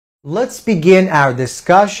Let's begin our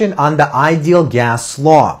discussion on the ideal gas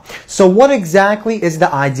law. So what exactly is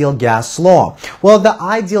the ideal gas law? Well, the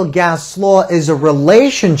ideal gas law is a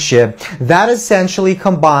relationship that essentially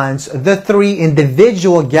combines the three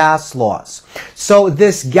individual gas laws. So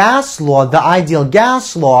this gas law, the ideal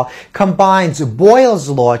gas law, combines Boyle's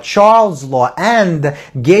law, Charles' law, and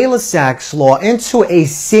Gay-Lussac's law into a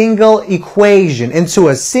single equation, into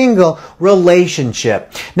a single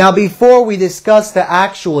relationship. Now, before we discuss the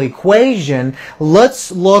actual equation,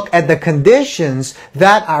 let's look at the conditions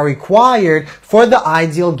that are required for the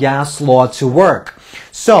ideal gas law to work.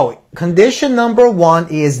 So, condition number one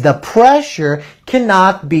is the pressure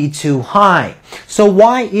cannot be too high. So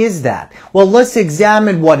why is that? Well, let's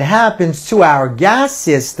examine what happens to our gas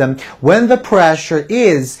system when the pressure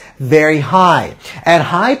is very high. At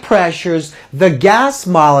high pressures, the gas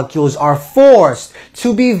molecules are forced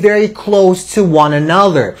to be very close to one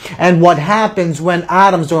another. And what happens when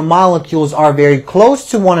atoms or molecules are very close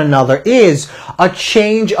to one another is a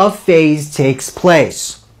change of phase takes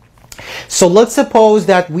place. So let's suppose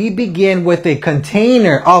that we begin with a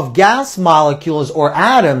container of gas molecules or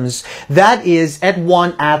atoms that is at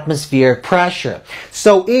 1 atmospheric pressure.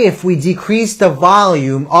 So if we decrease the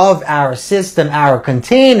volume of our system, our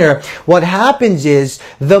container, what happens is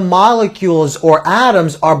the molecules or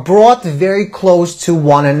atoms are brought very close to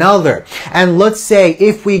one another. And let's say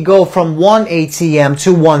if we go from 1 atm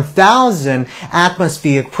to 1000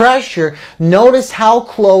 atmospheric pressure, notice how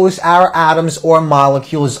close our atoms or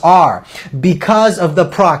molecules are. Because of the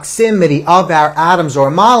proximity of our atoms or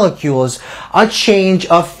molecules, a change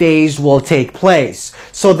of phase will take place.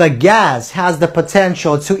 So the gas has the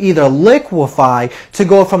potential to either liquefy, to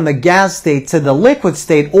go from the gas state to the liquid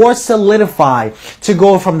state, or solidify, to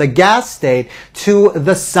go from the gas state to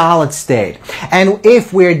the solid state. And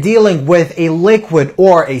if we're dealing with a liquid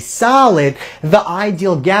or a solid, the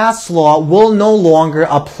ideal gas law will no longer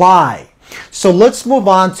apply. So let's move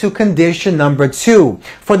on to condition number two.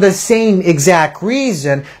 For the same exact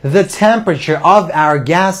reason, the temperature of our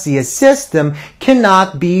gaseous system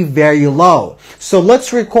cannot be very low. So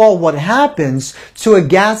let's recall what happens to a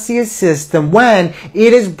gaseous system when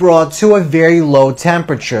it is brought to a very low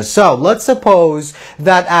temperature. So let's suppose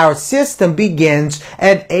that our system begins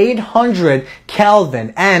at 800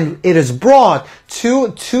 Kelvin and it is brought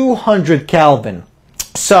to 200 Kelvin.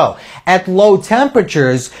 So, at low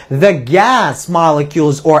temperatures, the gas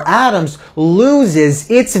molecules or atoms loses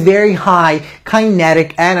its very high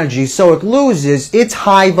kinetic energy. So it loses its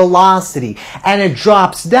high velocity and it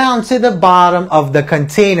drops down to the bottom of the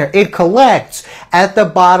container. It collects at the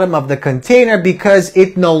bottom of the container because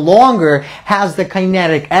it no longer has the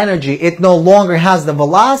kinetic energy. It no longer has the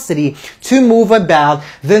velocity to move about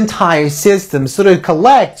the entire system. So it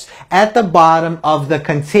collects at the bottom of the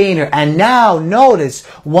container. And now notice,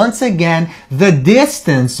 once again, the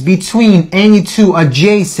distance between any two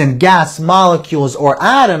adjacent gas molecules or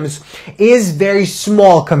atoms is very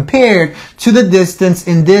small compared to the distance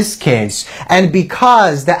in this case. And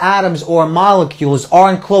because the atoms or molecules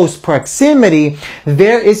are in close proximity,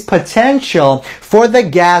 there is potential for the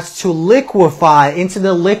gas to liquefy into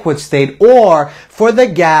the liquid state or for the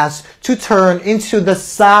gas to turn into the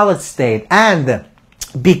solid state. And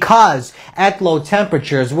because at low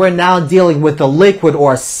temperatures we're now dealing with a liquid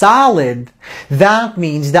or solid, that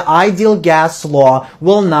means the ideal gas law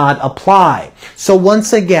will not apply. So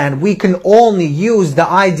once again, we can only use the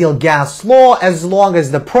ideal gas law as long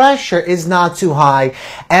as the pressure is not too high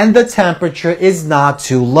and the temperature is not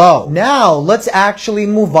too low. Now let's actually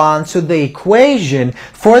move on to the equation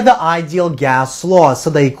for the ideal gas law. So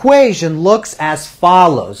the equation looks as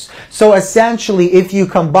follows. So essentially, if you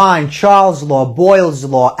combine Charles' law, Boyle's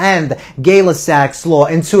law, and Gay-Lussac's law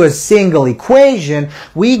into a single equation,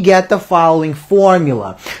 we get the following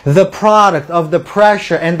formula. The product of the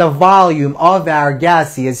pressure and the volume of our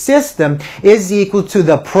gaseous system is equal to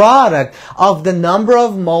the product of the number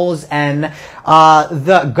of moles N,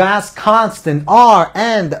 the gas constant R,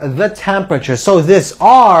 and the temperature. So this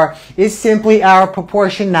R is simply our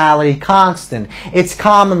proportionality constant. It's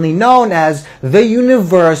commonly known as the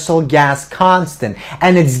universal gas constant,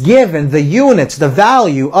 and it's given the units, the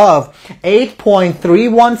value of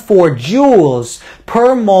 8.314 joules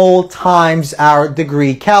per mole times our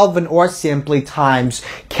degree Kelvin, or simply times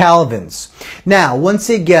kelvins. Now, once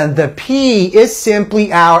again, the P is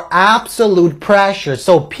simply our absolute pressure.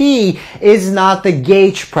 So P is not the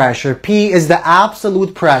gauge pressure. P is the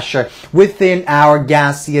absolute pressure within our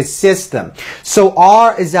gaseous system. So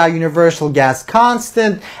R is our universal gas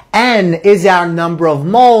constant, N is our number of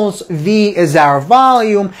moles, V is our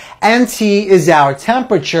volume, and T is our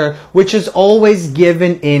temperature, which is always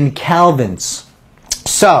given in kelvins.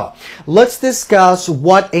 So, let's discuss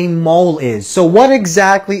what a mole is. So, what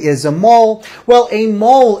exactly is a mole? Well, a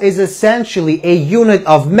mole is essentially a unit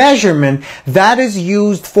of measurement that is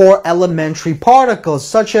used for elementary particles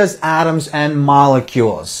such as atoms and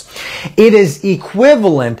molecules. It is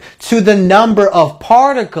equivalent to the number of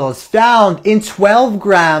particles found in 12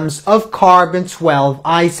 grams of carbon-12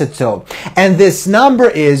 isotope. And this number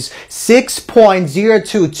is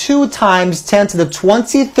 6.022 times 10 to the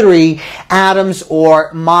 23 atoms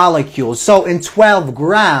or molecules. So in 12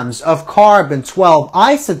 grams of carbon-12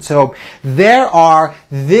 isotope, there are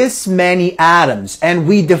this many atoms, and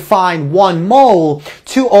we define 1 mole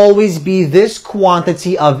to always be this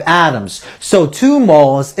quantity of atoms. So 2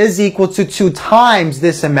 moles is equal to 2 times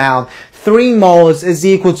this amount, 3 moles is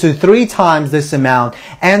equal to 3 times this amount,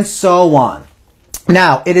 and so on.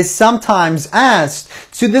 Now, it is sometimes asked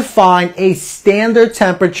to define a standard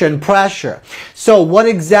temperature and pressure. So what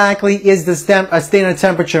exactly is the standard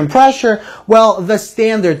temperature and pressure? Well, the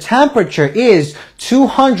standard temperature is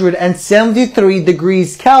 273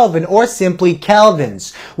 degrees Kelvin, or simply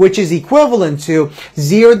kelvins, which is equivalent to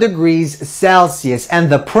 0 degrees Celsius.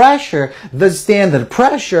 And the pressure, the standard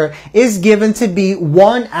pressure, is given to be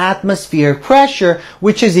 1 atmospheric pressure,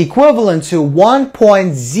 which is equivalent to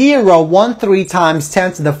 1.013 times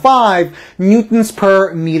 10 to the 5 newtons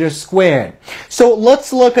per meter squared. So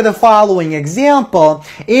let's look at the following example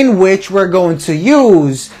in which we're going to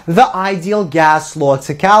use the ideal gas law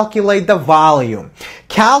to calculate the volume.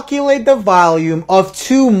 Calculate the volume of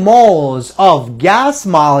 2 moles of gas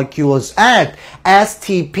molecules at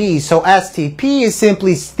STP. So STP is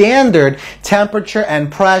simply standard temperature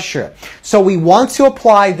and pressure. So we want to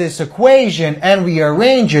apply this equation and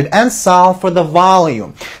rearrange it and solve for the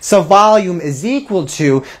volume. So volume is equal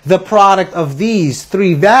to the product of these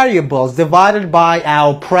 3 variables divided by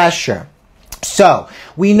our pressure. So,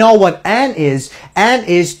 we know what N is. N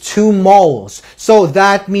is 2 moles. So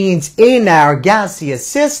that means in our gaseous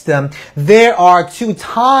system, there are 2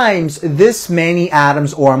 times this many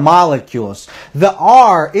atoms or molecules. The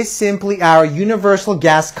R is simply our universal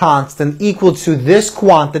gas constant equal to this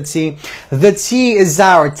quantity. The T is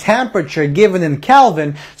our temperature given in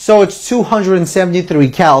Kelvin, so it's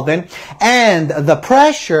 273 Kelvin. And the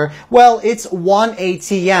pressure, well, it's 1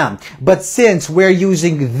 atm. But since we're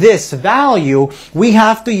using this value, we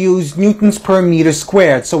have to use newtons per meter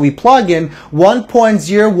squared. So we plug in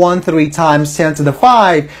 1.013 times 10 to the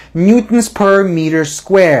 5 newtons per meter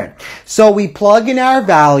squared. So we plug in our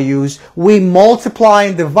values, we multiply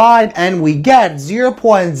and divide, and we get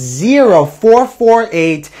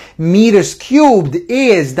 0.0448 meters cubed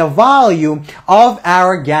is the volume of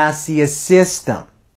our gaseous system.